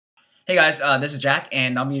Hey guys, this is Jack,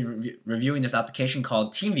 and I'll be reviewing this application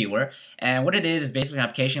called TeamViewer. And what it is basically an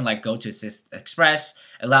application like Go to Assist Express.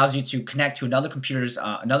 It allows you to connect to another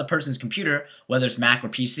person's computer, whether it's Mac or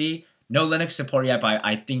PC. No Linux support yet, but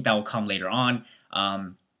I think that will come later on.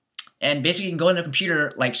 And basically, you can go on their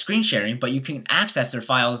computer like screen sharing, but you can access their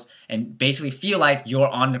files and basically feel like you're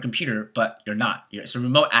on their computer, but you're not. It's a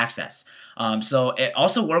remote access. So it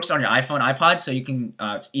also works on your iPhone, iPod, so you can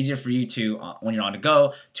it's easier for you to when you're on the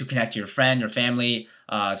go to connect to your friend, your family,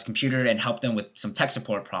 computer, and help them with some tech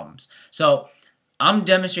support problems. So I'm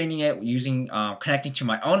demonstrating it using connecting to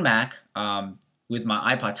my own Mac with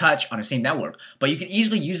my iPod Touch on the same network. But you can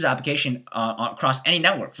easily use the application across any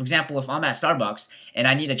network. For example, if I'm at Starbucks and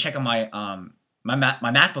I need to check on my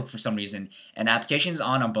MacBook for some reason, and the application's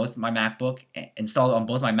on both my MacBook, installed on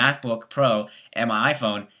both my MacBook Pro and my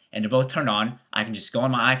iPhone, and they're both turned on, I can just go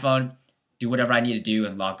on my iPhone, do whatever I need to do,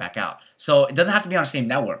 and log back out. So it doesn't have to be on the same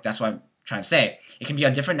network. That's what I'm trying to say. It can be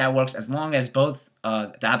on different networks as long as both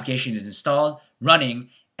the application is installed, running,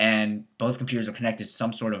 and both computers are connected to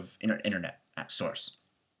some sort of internet source.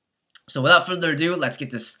 So without further ado, let's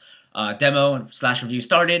get this demo / review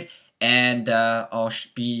started, and I'll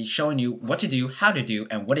be showing you what to do, how to do,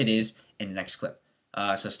 and what it is in the next clip.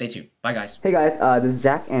 So stay tuned. Bye, guys. Hey guys, this is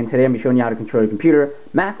Jack, and today I'm going to be showing you how to control your computer,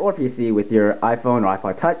 Mac or PC, with your iPhone or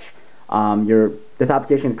iPod Touch. This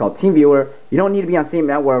application is called TeamViewer. You don't need to be on the same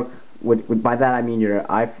network. By that I mean your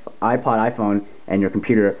iPod, iPhone, and your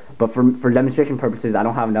computer. But for demonstration purposes, I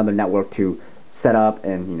don't have another network to set up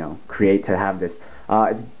and create to have this.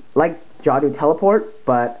 It's like Jadu Teleport,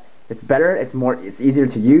 but it's better. It's easier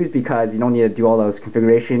to use because you don't need to do all those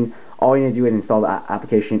configuration. All you need to do is install the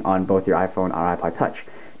application on both your iPhone or iPod Touch.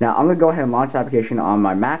 Now I'm going to go ahead and launch the application on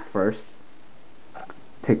my Mac first.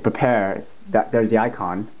 To prepare, there's the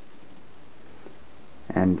icon,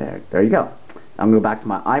 and there you go. I'm going to go back to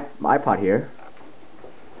my iPod here.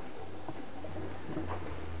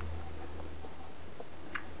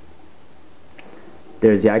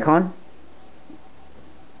 There's the icon.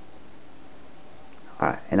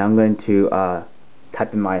 Alright, and I'm going to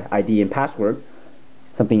type in my ID and password.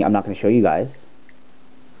 Something I'm not going to show you guys.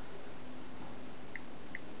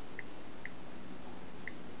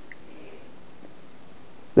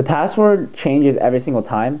 The password changes every single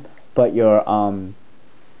time, but your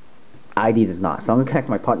ID does not. So I'm going to connect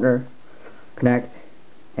my partner, connect,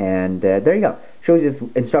 and there you go. Shows you this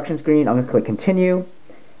instruction screen. I'm going to click continue,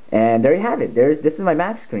 and there you have it. This is my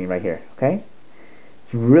Mac screen right here. Okay,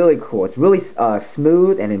 it's really cool. It's really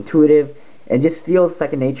smooth and intuitive, and just feels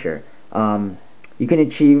second nature. You can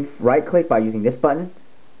achieve right click by using this button,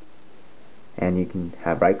 and you can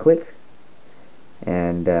have right click,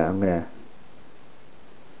 and I'm gonna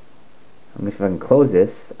see if I can close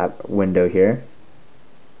this window here.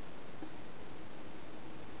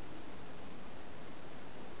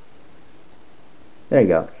 There you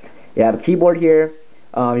go. You have a keyboard here.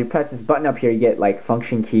 You press this button up here, you get like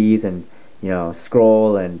function keys and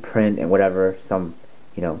scroll and print and whatever, some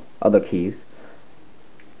other keys.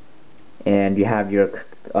 And you have your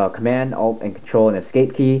command, alt, and control and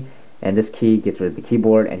escape key, and this key gets rid of the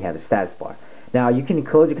keyboard, and you have the status bar. Now you can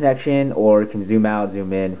close your connection, or you can zoom out,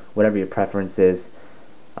 zoom in, whatever your preference is.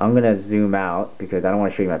 I'm gonna zoom out because I don't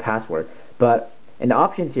want to show you my password. But in the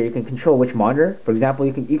options here, you can control which monitor. For example,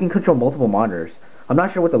 you can control multiple monitors. I'm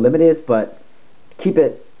not sure what the limit is, but keep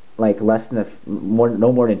it like less than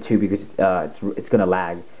no more than 2 because it's gonna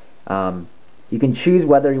lag. You can choose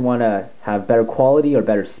whether you want to have better quality or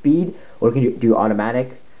better speed, or you can do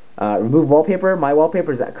automatic. Remove wallpaper. My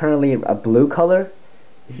wallpaper is currently a blue color.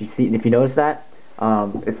 If you notice that,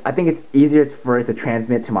 I think it's easier for it to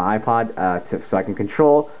transmit to my iPod so I can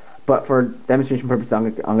control. But for demonstration purposes,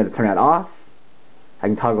 I'm going to turn that off. I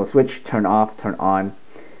can toggle the switch, turn off, turn on,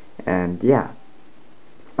 and yeah,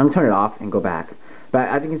 I'm going to turn it off and go back. But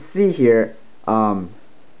as you can see here, no,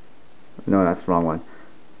 that's the wrong one.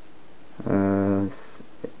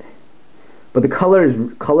 But the colors,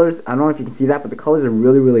 I don't know if you can see that, but the colors are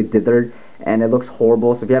really dithered, and it looks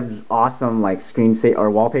horrible. So if you have this awesome like screensaver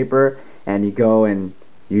or wallpaper, and you go and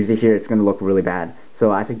use it here, it's going to look really bad.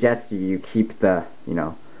 So I suggest you keep the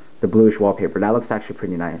the bluish wallpaper. That looks actually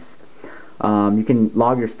pretty nice. You can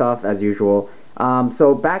log your stuff as usual.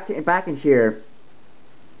 So back in here,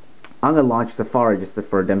 I'm going to launch Safari just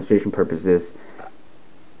for demonstration purposes.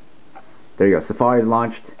 There you go. Safari is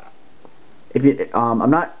launched. If you, I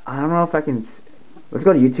don't know if I can. Let's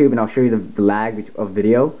go to YouTube and I'll show you the lag of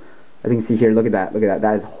video. As you can see here, look at that.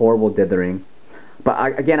 That is horrible dithering. But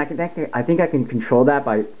I think I can control that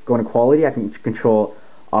by going to quality. I can control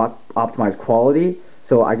optimize quality,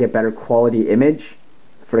 so I get better quality image.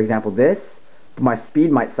 For example, this. my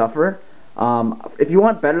speed might suffer. If you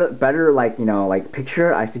want better like like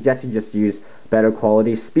picture, I suggest you just use better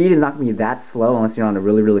quality. Speed is not gonna be that slow unless you're on a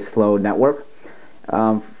really slow network.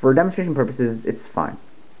 For demonstration purposes, it's fine.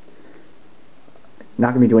 Not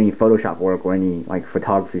gonna be doing any Photoshop work or any like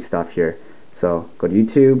photography stuff here. So go to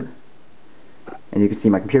YouTube, and you can see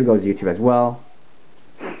my computer goes to YouTube as well.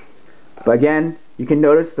 But again, you can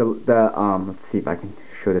notice the let's see if I can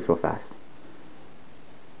show this real fast.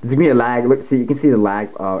 There's gonna be a lag. Look, see, you can see the lag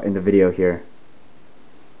in the video here.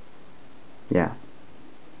 Yeah,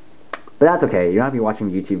 but that's okay. You don't have to be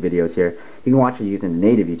watching YouTube videos here. You can watch it using the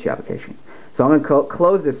native YouTube application. So I'm gonna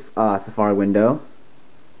close this Safari window,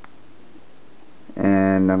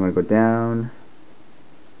 and I'm gonna go down.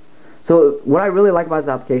 So what I really like about this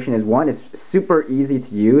application is, one, it's super easy to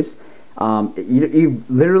use. You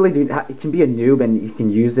literally you can be a noob and you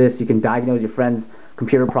can use this. You can diagnose your friends'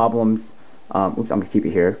 computer problems. Oops, I'm gonna keep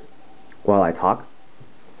it here while I talk.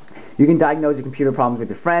 You can diagnose your computer problems with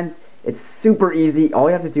your friends. It's super easy. All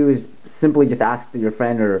you have to do is simply just ask your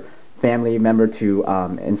friend or family member to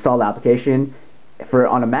install the application.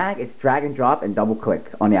 On a Mac, it's drag and drop and double click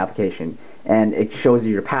on the application, and it shows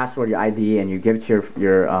you your password, your ID, and you give it to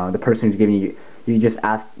the person who's giving you. You just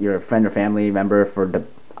ask your friend or family member for the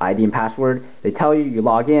ID and password. They tell you, you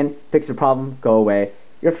log in, fix your problem, go away,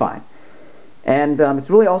 you're fine. And it's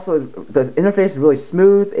really also, the interface is really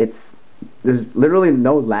smooth. There's literally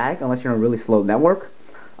no lag unless you're on a really slow network.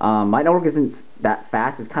 My network isn't that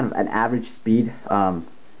fast. It's kind of an average speed,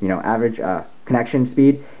 average connection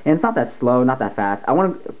speed, and it's not that slow, not that fast. I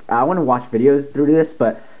want to watch videos through this,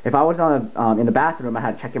 but if I was in the bathroom, I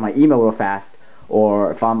had to check in my email real fast,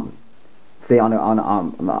 or if I'm say I'm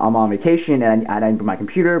on vacation and I didn't bring my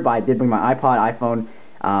computer, but I did bring my iPod,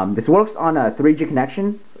 iPhone. This works on a 3G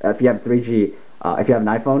connection if you have 3G, if you have an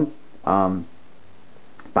iPhone.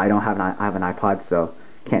 But I don't have I have an iPod, so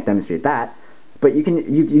can't demonstrate that. But you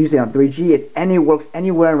use it on 3G. It works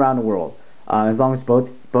anywhere around the world, as long as both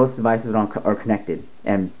devices are connected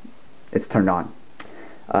and it's turned on.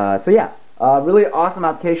 So yeah, really awesome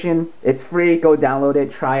application. It's free. Go download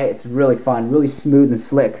it, try it. It's really fun, really smooth and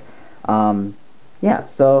slick. Yeah,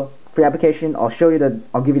 so free application. I'll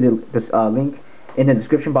give you this link in the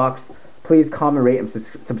description box. Please comment, rate, and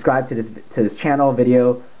subscribe to this channel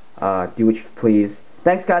video. Do what you please.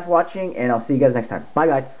 Thanks guys for watching, and I'll see you guys next time. Bye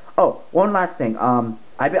guys. Oh, one last thing.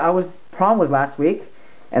 Prom was last week,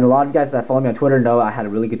 and a lot of you guys that follow me on Twitter know I had a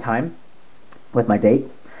really good time with my date.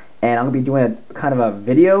 And I'm gonna be doing a kind of a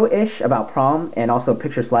video-ish about prom, and also a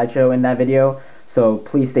picture slideshow in that video. So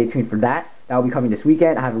please stay tuned for that. That will be coming this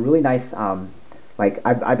weekend. I have a really nice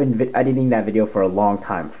I've been editing that video for a long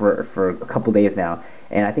time, for a couple days now,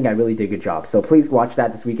 and I think I really did a good job. So please watch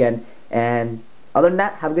that this weekend. And other than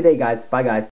that, have a good day, guys. Bye, guys.